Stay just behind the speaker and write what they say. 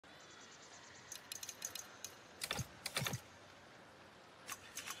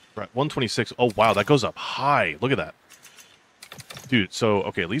126. Oh, wow, that goes up high. Look at that. Dude, so,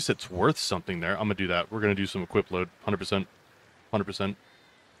 okay, at least it's worth something there. I'm going to do that. We're going to do some equip load. 100%. 100%.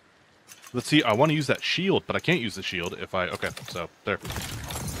 Let's see. I want to use that shield, but I can't use the shield if I... Okay, so, there.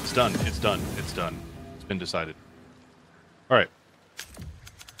 It's done. It's done. It's done. It's been decided. All right.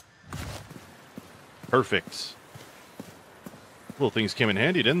 Perfect. Little things came in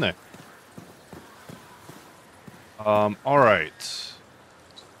handy, didn't they? All right.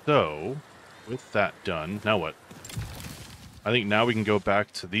 So, with that done, now what? I think now we can go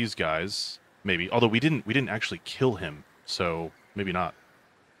back to these guys, maybe. Although we didn't actually kill him, so maybe not.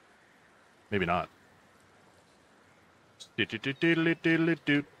 Maybe not.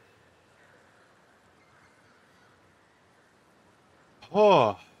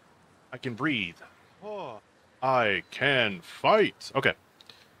 Oh, I can breathe. Oh, I can fight. Okay.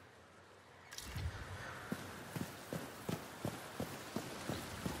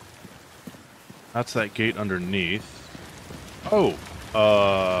 That's that gate underneath. Oh,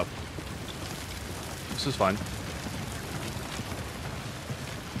 this is fine.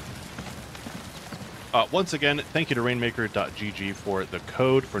 Once again, thank you to Rainmaker.gg for the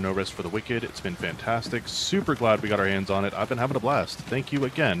code for No Rest for the Wicked. It's been fantastic. Super glad we got our hands on it. I've been having a blast. Thank you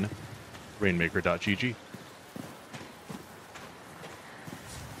again, Rainmaker.gg.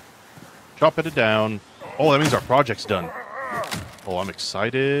 Chop it down. Oh, that means our project's done. Oh, I'm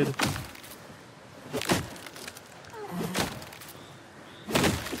excited.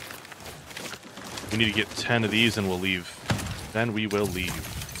 We need to get 10 of these and we'll leave. Then we will leave.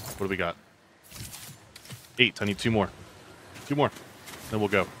 What do we got? 8. I need 2 more. 2 more. Then we'll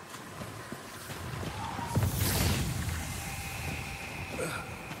go.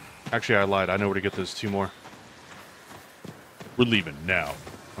 Actually, I lied. I know where to get those 2 more. We're leaving now.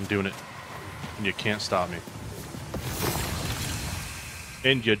 I'm doing it. And you can't stop me.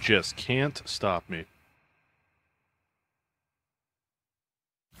 And you just can't stop me.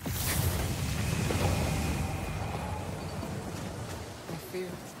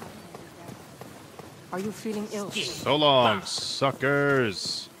 Are you feeling ill? So long,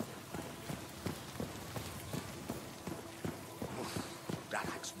 suckers.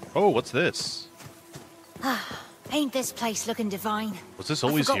 Oh, what's this? Ain't this place looking divine? Was this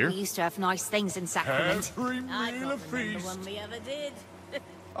always I forgot here? We used to have nice things in Sacrament. Every I meal can't a remember feast. when we ever did.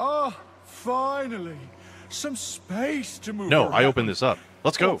 Ah, finally. Some space to move No, around. I opened this up.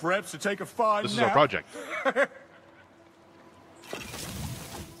 Let's go. Or perhaps to take a fine This is nap. our project.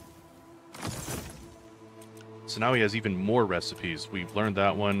 So now he has even more recipes. We've learned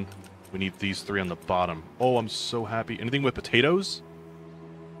that one. We need these 3 on the bottom. Oh, I'm so happy. Anything with potatoes?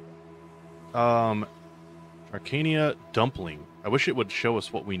 Arcania dumpling. I wish it would show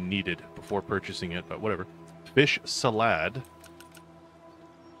us what we needed before purchasing it, but whatever. Fish salad,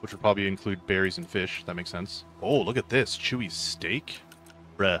 which would probably include berries and fish. That makes sense. Oh, look at this. Chewy steak.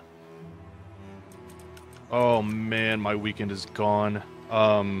 Bruh. Oh, man, my weekend is gone.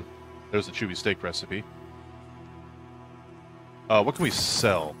 There's the chewy steak recipe. What can we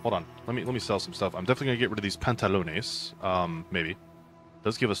sell? Hold on. Let me sell some stuff. I'm definitely gonna get rid of these pantalones. Maybe.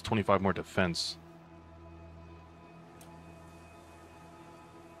 Does give us 25 more defense.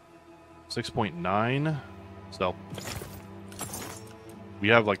 6.9. Sell. We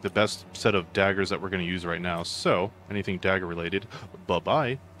have like the best set of daggers that we're gonna use right now. So anything dagger related, bye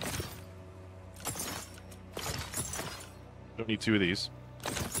bye. Don't need 2 of these.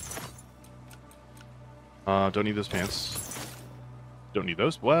 Don't need those pants. Don't need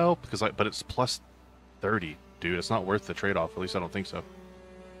those. Well, but it's plus 30, dude. It's not worth the trade-off. At least I don't think so.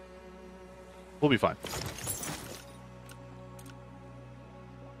 We'll be fine.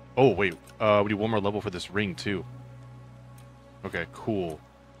 Oh wait, we need 1 more level for this ring too. Okay, cool.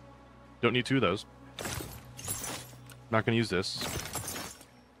 Don't need 2 of those. Not gonna use this.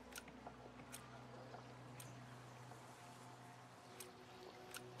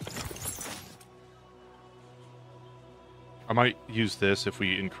 I might use this if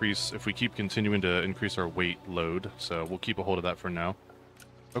we keep continuing to increase our weight load, so we'll keep a hold of that for now.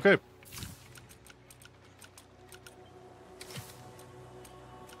 Okay.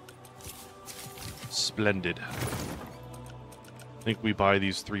 Splendid. I think we buy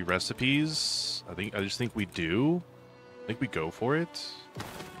these 3 recipes. I just think we do. I think we go for it.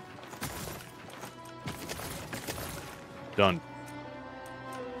 Done.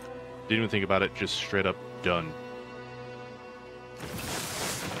 Didn't even think about it, just straight up done.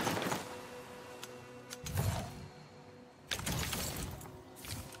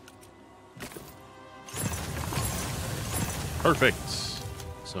 Perfect.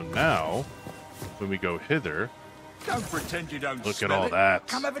 So now, when we go hither, Don't pretend you don't Look at smell all it. that.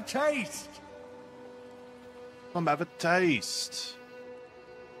 Come have a taste. Come have a taste.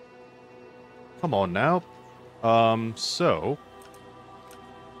 Come on now. So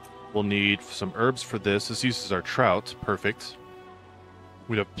we'll need some herbs for this. This uses our trout. Perfect.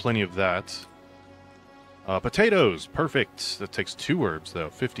 We'd have plenty of that. Potatoes. Perfect. That takes 2 herbs, though.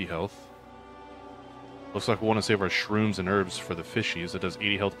 50 health. Looks like we want to save our shrooms and herbs for the fishies. It does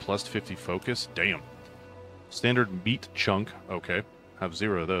 80 health plus 50 focus. Damn. Standard meat chunk. Okay. Have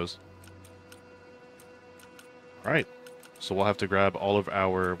 0 of those. Alright. So we'll have to grab all of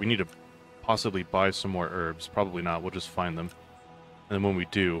our... We need to possibly buy some more herbs. Probably not. We'll just find them. And then when we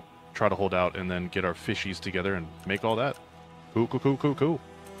do, try to hold out and then get our fishies together and make all that. Cool, cool, cool, cool, cool.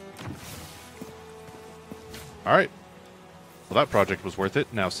 Alright. Well, that project was worth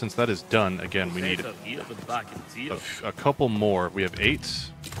it. Now, since that is done, again, we need a couple more. We have 8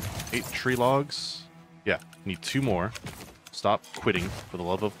 tree logs. Yeah, need 2 more. Stop quitting, for the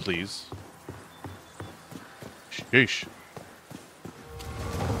love of please. Sheesh.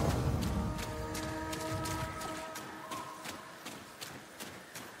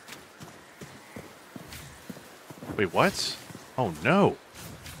 Wait, what? Oh, no.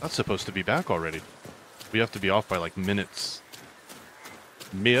 That's supposed to be back already. We have to be off by, like, minutes.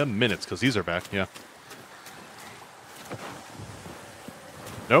 Mere minutes, because these are back, yeah.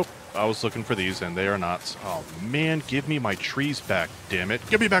 Nope. I was looking for these, and they are not. Oh, man, give me my trees back, damn it.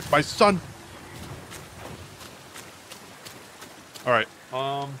 Give me back my son! Alright,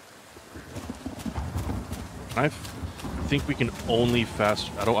 I think we can only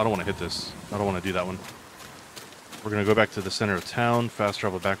fast... I don't want to hit this. I don't want to do that one. We're going to go back to the center of town, fast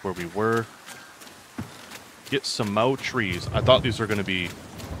travel back where we were. Get some more trees. I thought these were going to be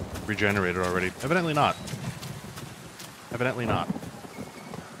regenerated already. Evidently not. Evidently not.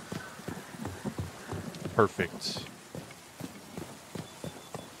 Perfect.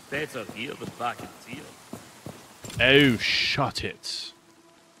 Better here than back in here. Oh, shut it.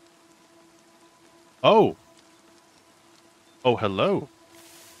 Oh. Oh, hello.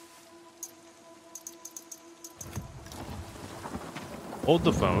 Hold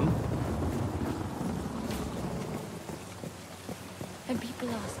the phone. And people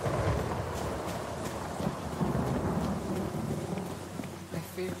ask. I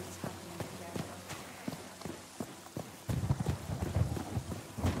fear it's happening again.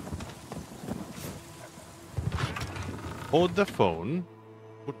 Hold the phone.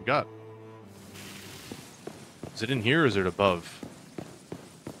 What we got? Is it in here or is it above?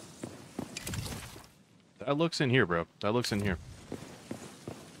 That looks in here, bro. That looks in here.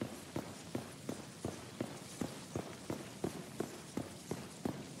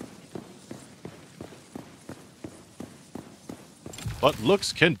 But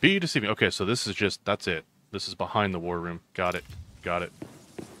looks can be deceiving. Okay, so this is just, that's it. This is behind the war room. Got it. Got it.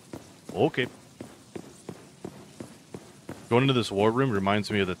 Okay. Going into this war room reminds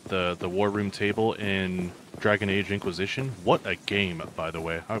me of the war room table in Dragon Age Inquisition. What a game, by the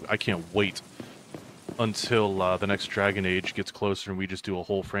way. I can't wait until the next Dragon Age gets closer and we just do a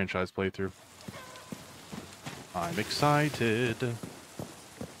whole franchise playthrough. I'm excited.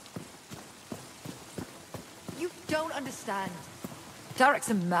 You don't understand. Derek's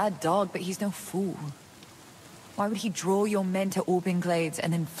a mad dog, but he's no fool. Why would he draw your men to Orbing Glades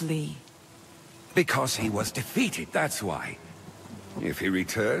and then flee? Because he was defeated, that's why. If he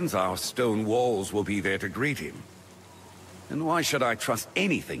returns, our stone walls will be there to greet him. And why should I trust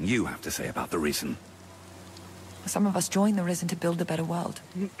anything you have to say about the Risen? Some of us join the Risen to build a better world.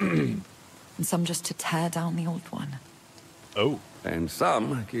 And some just to tear down the old one. Oh. And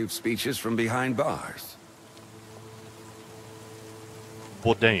some give speeches from behind bars.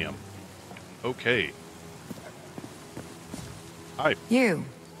 Well, damn. Okay. Hi. You.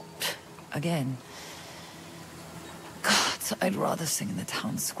 Again. God, I'd rather sing in the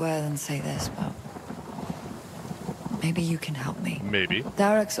town square than say this, but... maybe you can help me. Maybe.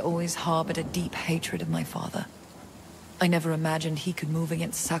 Derek's always harbored a deep hatred of my father. I never imagined he could move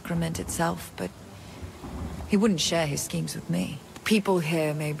against Sacrament itself, but... he wouldn't share his schemes with me. People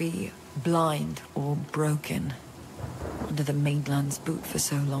here may be blind or broken. Under the mainland's boot for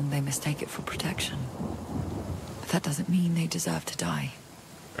so long, they mistake it for protection. But that doesn't mean they deserve to die.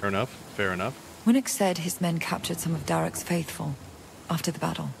 Fair enough. Fair enough. Winnick said his men captured some of Derek's faithful after the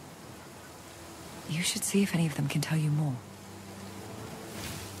battle. You should see if any of them can tell you more.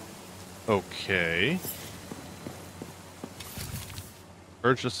 Okay.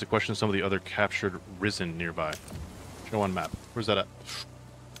 Urged us to question some of the other captured Risen nearby. Show on map. Where's that at?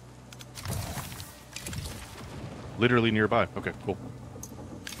 Literally nearby. Okay, cool.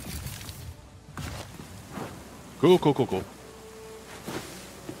 Cool, cool, cool, cool.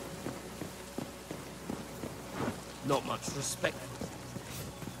 Not much respect.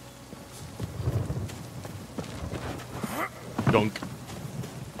 Dunk.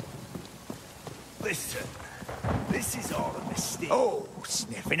 Listen, this is all a mistake. Oh,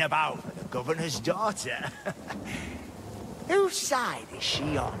 sniffing about for the governor's daughter. Whose side is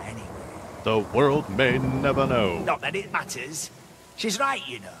she on, anyway? The world may never know. Not that it matters. She's right,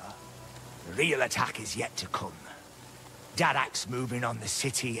 you know. The real attack is yet to come. Dadak's moving on the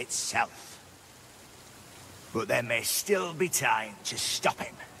city itself. But there may still be time to stop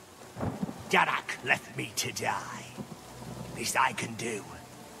him. Dadak left me to die. Least I can do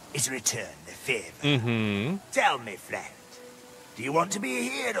is return the favor. Mm-hmm. Tell me, friend, do you want to be a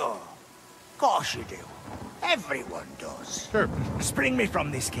hero? Course you do. Everyone does. Sure. Spring me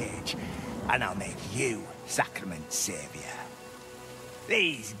from this cage, and I'll make you Sacrament Savior.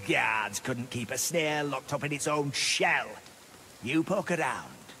 These guards couldn't keep a snail locked up in its own shell. You poke around,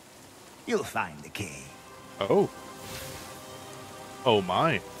 you'll find the key. Oh. Oh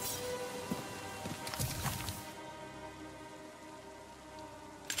my.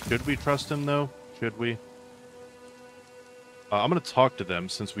 Should we trust him, though? Should we? I'm going to talk to them,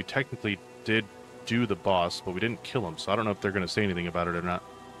 since we technically did do the boss, but we didn't kill him, so I don't know if they're going to say anything about it or not.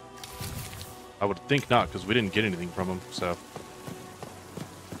 I would think not, because we didn't get anything from him, so...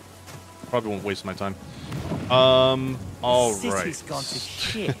 Probably won't waste my time. Alright. City's gone to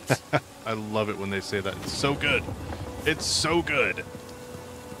shit. I love it when they say that. It's so good. It's so good.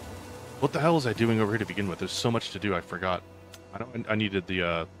 What the hell was I doing over here to begin with? There's so much to do, I forgot. I needed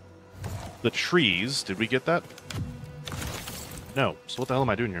the trees. Did we get that? No. So what the hell am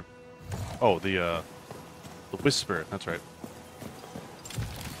I doing here? Oh, the whisper. That's right.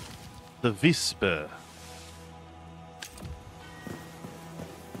 The whisper.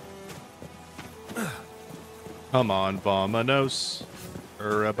 Come on, Vominos.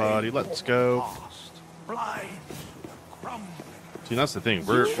 Everybody, let's go. See, that's the thing.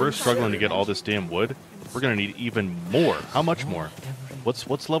 We're struggling to get all this damn wood. We're gonna need even more. How much more?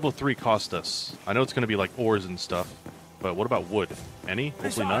 What's level 3 cost us? I know it's gonna be like ores and stuff, but what about wood? Any?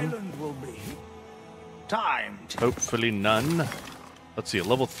 Hopefully none. Hopefully none. Let's see, at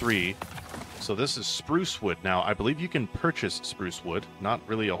level 3. So this is spruce wood. Now, I believe you can purchase spruce wood. Not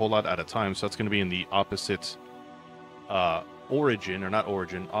really a whole lot at a time, so that's going to be in the opposite origin, or not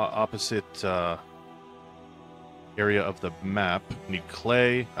origin, opposite area of the map. Need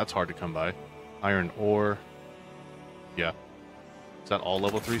clay. That's hard to come by. Iron ore. Yeah. Is that all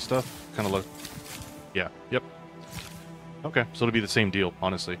level 3 stuff? Kind of look. Yeah. Yep. Okay, so it'll be the same deal,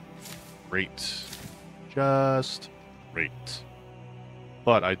 honestly. Great. Just great.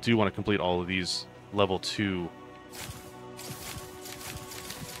 But I do want to complete all of these level 2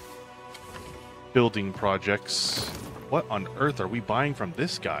 building projects. What on earth are we buying from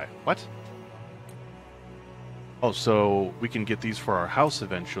this guy? What? Oh, so we can get these for our house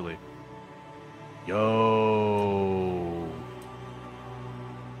eventually. Yo.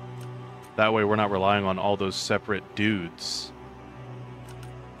 That way we're not relying on all those separate dudes.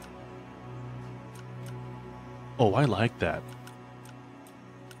 Oh, I like that.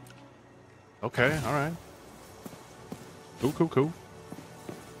 Okay, alright. Cool, cool, cool.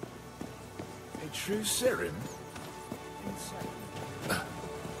 A true serum?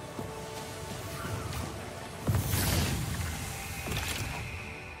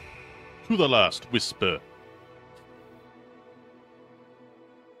 To the last whisper.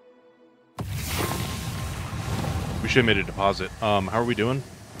 We should have made a deposit. How are we doing?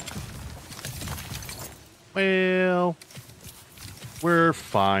 Well, we're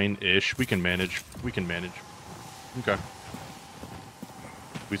fine-ish. We can manage. We can manage. Okay.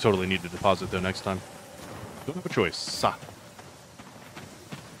 We totally need to deposit, though, next time. Don't have a choice. Alright,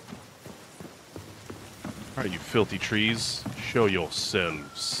 you filthy trees. Show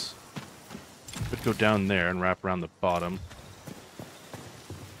yourselves. Could go down there and wrap around the bottom.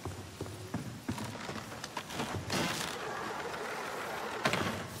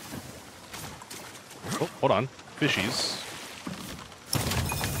 Oh, hold on. Fishies.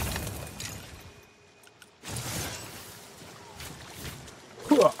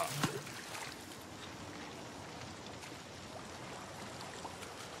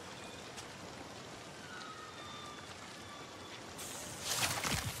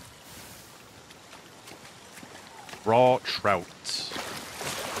 Raw trout.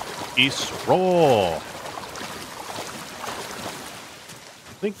 It's raw. I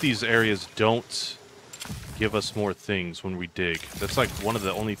think these areas don't give us more things when we dig. That's like one of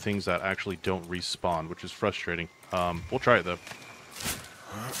the only things that actually don't respawn, which is frustrating. We'll try it though.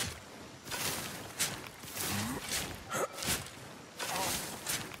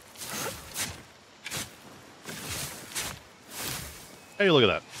 Hey, look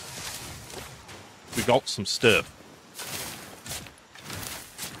at that. We got some stuff.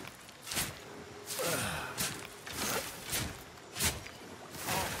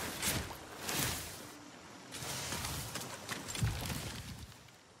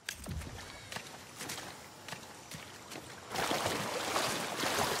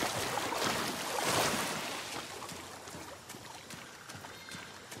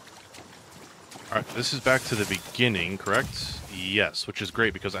 Alright, this is back to the beginning, correct? Yes, which is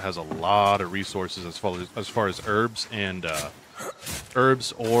great because it has a lot of resources as far as herbs and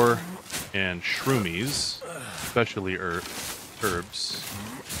herbs, ore, and shroomies, especially herbs.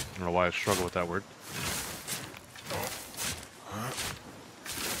 I don't know why I struggle with that word.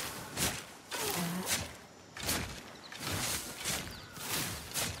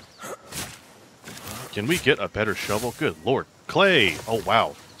 Can we get a better shovel? Good lord. Clay! Oh,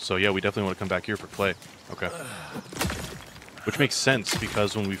 wow. So, yeah, we definitely want to come back here for clay. Okay. Which makes sense,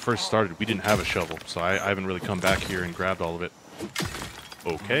 because when we first started, we didn't have a shovel. So I haven't really come back here and grabbed all of it.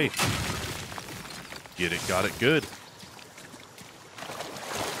 Okay. Get it, got it, good.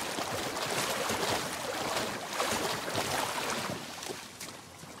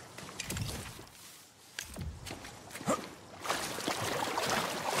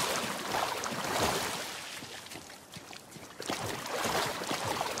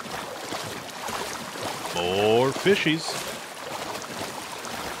 More fishies.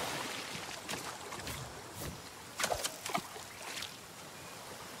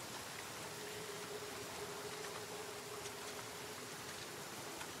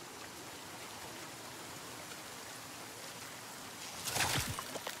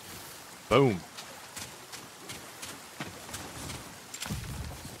 Boom.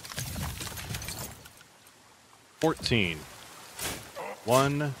 $14.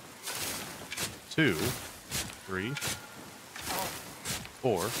 1, 2, 3,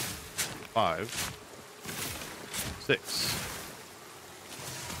 4, 5, 6.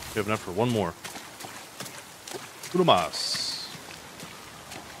 We have enough for one more. Uno más.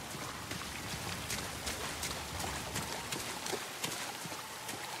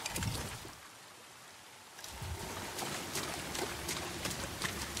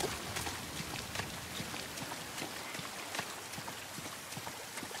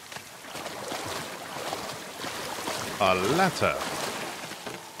 A ladder.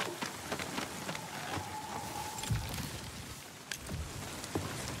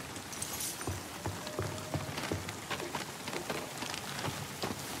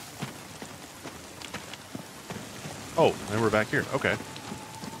 Oh, and we're back here. Okay.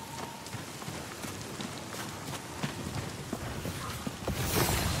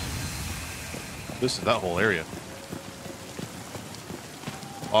 This is that whole area.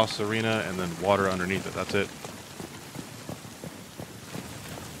 Boss arena and then water underneath it. That's it.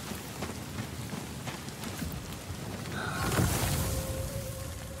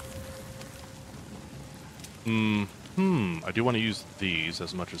 I do want to use these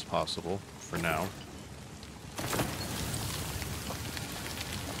as much as possible for now.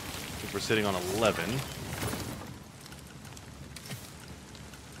 If we're sitting on 11.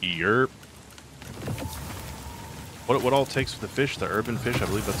 Yerp. What all takes for the fish? The urban fish, I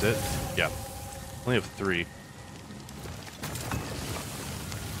believe that's it. Yeah. Only have 3.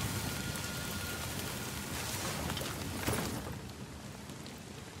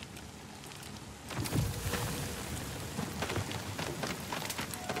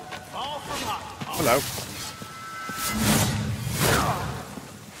 Hello.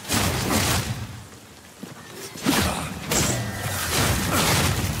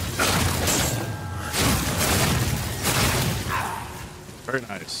 Very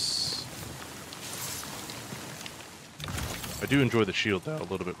nice. I do enjoy the shield though a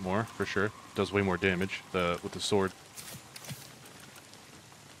little bit more, for sure. It does way more damage with the sword.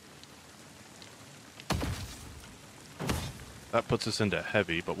 That puts us into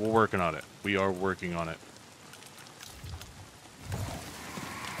heavy, but we're working on it. We are working on it.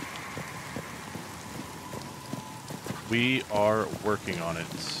 We are working on it.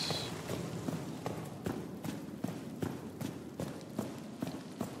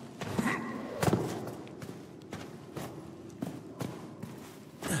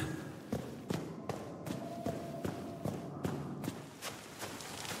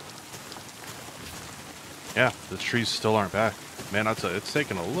 Yeah, the trees still aren't back. Man, it's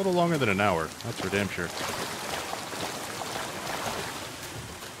taken a little longer than an hour. That's for damn sure.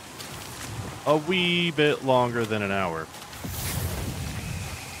 A wee bit longer than an hour.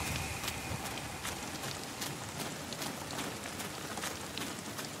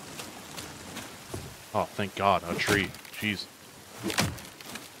 Oh, thank God, a tree. Jeez.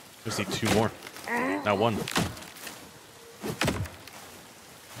 Just need 2 more. Now 1.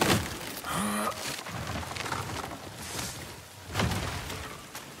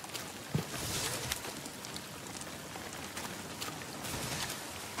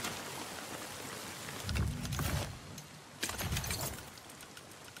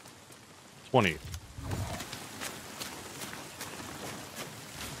 $20.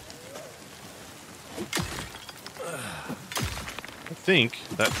 I think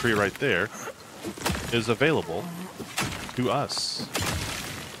that tree right there is available to us.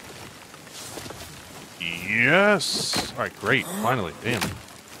 Yes! Alright, great. Finally. Damn.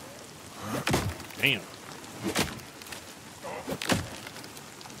 Damn.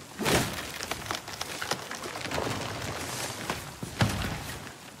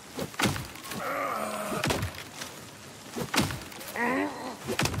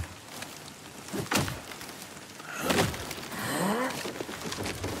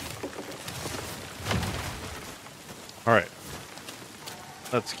 Alright.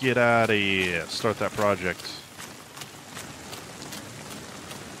 Let's get out of here. Start that project.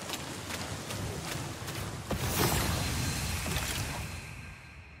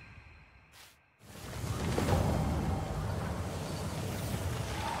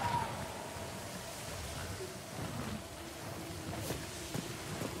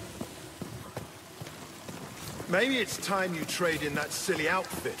 Maybe it's time you trade in that silly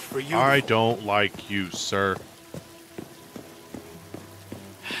outfit for you. I don't like you, sir.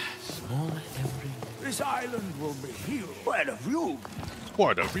 This island will be healed. Quite a view.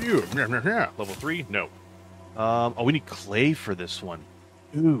 Quite a view. Level 3? No. Oh, we need clay for this one.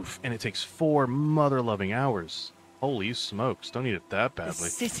 Oof. And it takes 4 mother-loving hours. Holy smokes. Don't need it that The badly.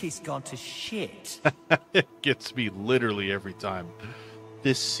 city's gone to shit. It gets me literally every time.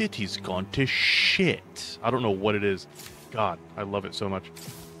 This city's gone to shit. I don't know what it is. God, I love it so much.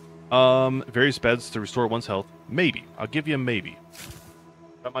 Various beds to restore one's health. Maybe. I'll give you a maybe.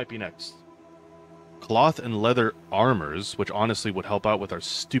 That might be next. Cloth and leather armors, which honestly would help out with our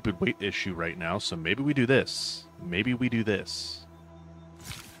stupid weight issue right now. So maybe we do this. Maybe we do this.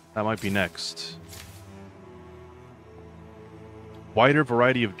 That might be next. Wider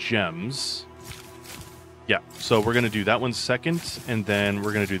variety of gems. Yeah, so we're going to do that one second, and then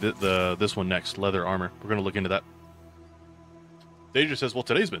we're going to do this one next, leather armor. We're going to look into that. Deja says, well,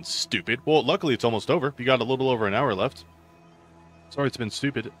 today's been stupid. Well, luckily it's almost over. You got a little over an hour left. Sorry it's been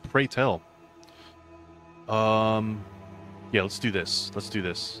stupid. Pray tell. Yeah, let's do this. Let's do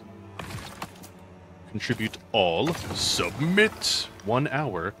this. Contribute all. Submit. 1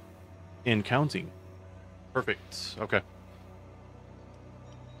 hour in counting. Perfect. Okay.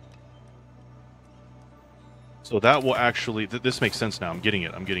 So that will actually... this makes sense now. I'm getting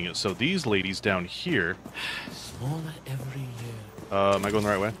it. I'm getting it. So these ladies down here... Smaller every year. am I going the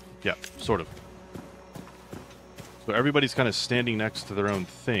right way? Yeah, sort of. So everybody's kind of standing next to their own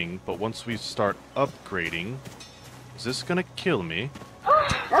thing, but once we start upgrading... Is this gonna kill me?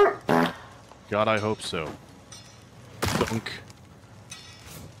 God, I hope so. Dunk.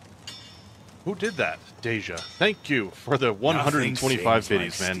 Who did that? Deja. Thank you for the 125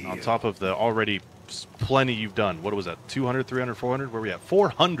 biddies, man. On top of the already plenty you've done. What was that? 200, 300, 400? Where we at?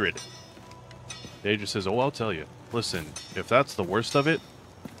 400! Deja says, oh, I'll tell you. Listen, if that's the worst of it,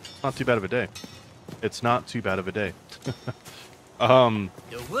 it's not too bad of a day. It's not too bad of a day. The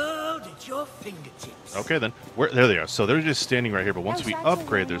world at your fingertips. Okay, then. There they are. So they're just standing right here, but once we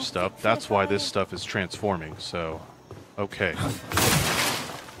upgrade their stuff, that's why this stuff is transforming. So, okay.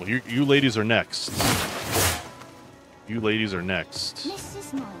 Well, you ladies are next. You ladies are next.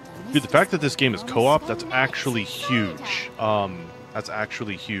 Dude, the fact that this game is co-op, that's actually huge. That's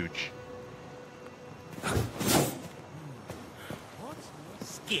actually huge.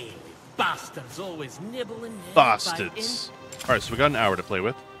 Scaly bastards always nibble and nail Bastards. Alright, so we got an hour to play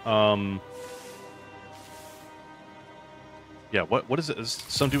with. Yeah, what is it? Is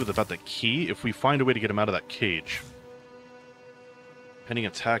something to do with about the key? If we find a way to get him out of that cage. Pending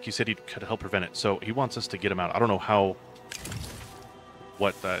attack, he said he could help prevent it. So he wants us to get him out. I don't know how...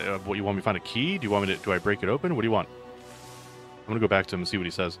 What you want me to find a key? Do you want me to... Do I break it open? What do you want? I'm gonna go back to him and see what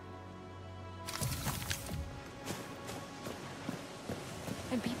he says.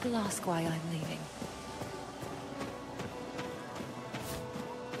 And people ask why I'm leaving.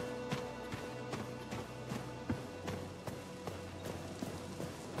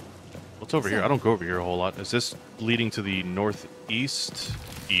 What's over here? I don't go over here a whole lot. Is this leading to the northeast?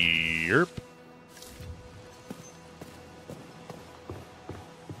 Yep.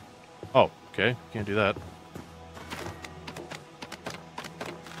 Oh, okay. Can't do that.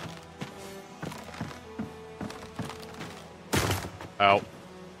 Ow.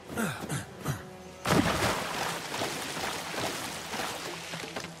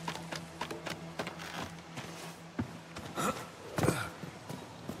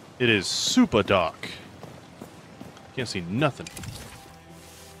 It is super dark. Can't see nothing.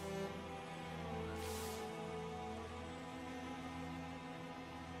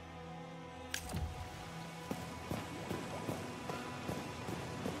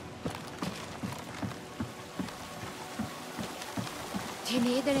 Do you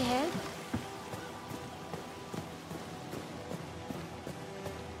need any help?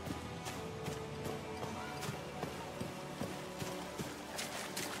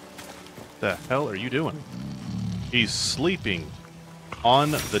 The hell are you doing? He's sleeping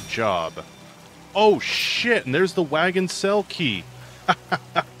on the job. Oh shit, and there's the wagon cell key.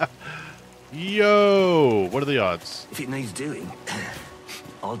 Yo, what are the odds? If it needs doing,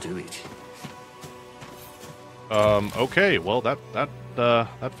 I'll do it. Okay, well that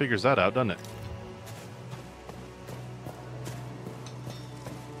figures that out, doesn't it?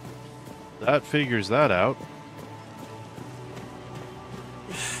 That figures that out.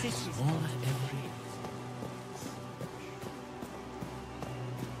 This is all I ever read.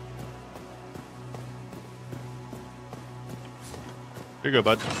 Here you go,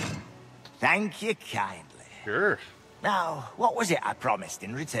 bud. Thank you kindly. Sure. Now, what was it I promised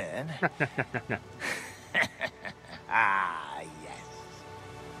in return? Ah, yes.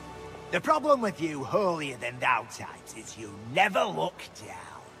 The problem with you holier-than-thou types is you never look down.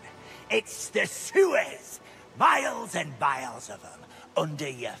 It's the sewers! Miles and miles of them under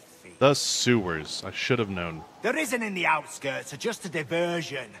your feet. The sewers. I should have known. There isn't in the outskirts, are just a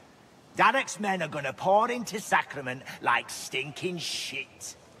diversion. Daddock's men are gonna pour into Sacrament like stinking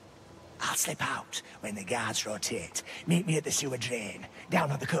shit. I'll slip out when the guards rotate. Meet me at the sewer drain,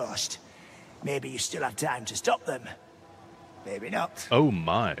 down on the coast. Maybe you still have time to stop them. Maybe not. Oh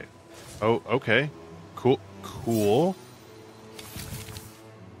my. Oh, okay. Cool. Cool.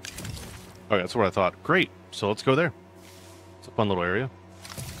 Okay, that's what I thought. Great. So let's go there. It's a fun little area.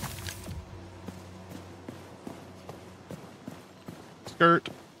 Skirt.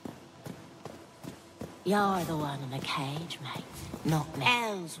 You're the one in the cage, mate, not me.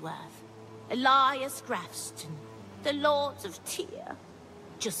 Ellsworth, Elias Grafston, the Lords of Tyr.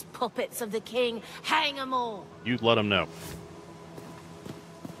 Just puppets of the king. Hang 'em all. You let him know.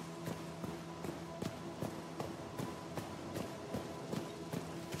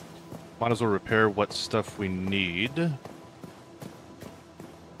 Might as well repair what stuff we need. I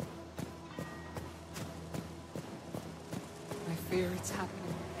fear it's happening.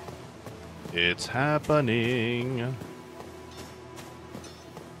 It's happening.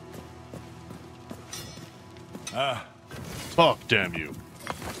 Talk, damn you.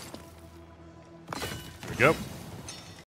 There we go.